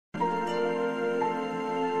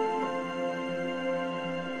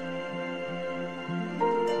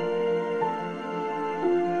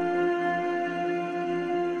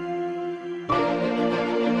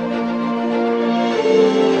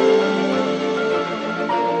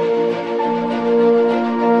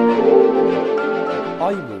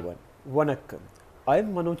Vanakkam. I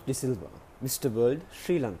am Manoj DE SILVA, Mr. World,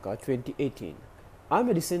 Sri Lanka 2018. I am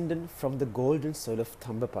a descendant from the golden soil of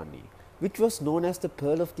Thambapani, which was known as the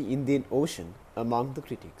Pearl of the Indian Ocean among the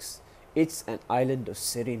critics. It's an island of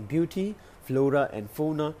serene beauty, flora and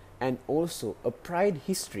fauna, and also a pride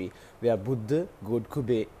history where Buddha, God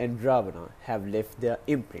Kube and Ravana have left their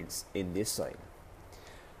imprints in this soil.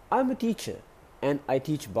 I am a teacher and I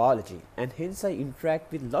teach biology, and hence I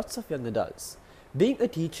interact with lots of young adults. Being a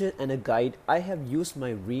teacher and a guide, I have used my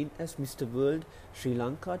reign as Mr. World Sri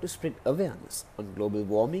Lanka to spread awareness on global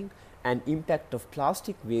warming and impact of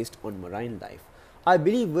plastic waste on marine life. I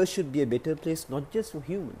believe Earth should be a better place not just for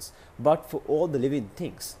humans, but for all the living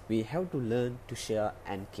things. We have to learn to share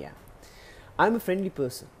and care. I am a friendly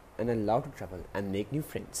person and I love to travel and make new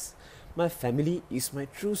friends. My family is my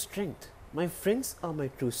true strength. My friends are my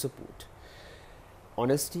true support.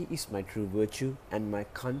 Honesty is my true virtue, and my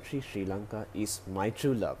country Sri Lanka is my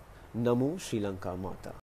true love. Namo Sri Lanka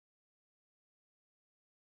Mata.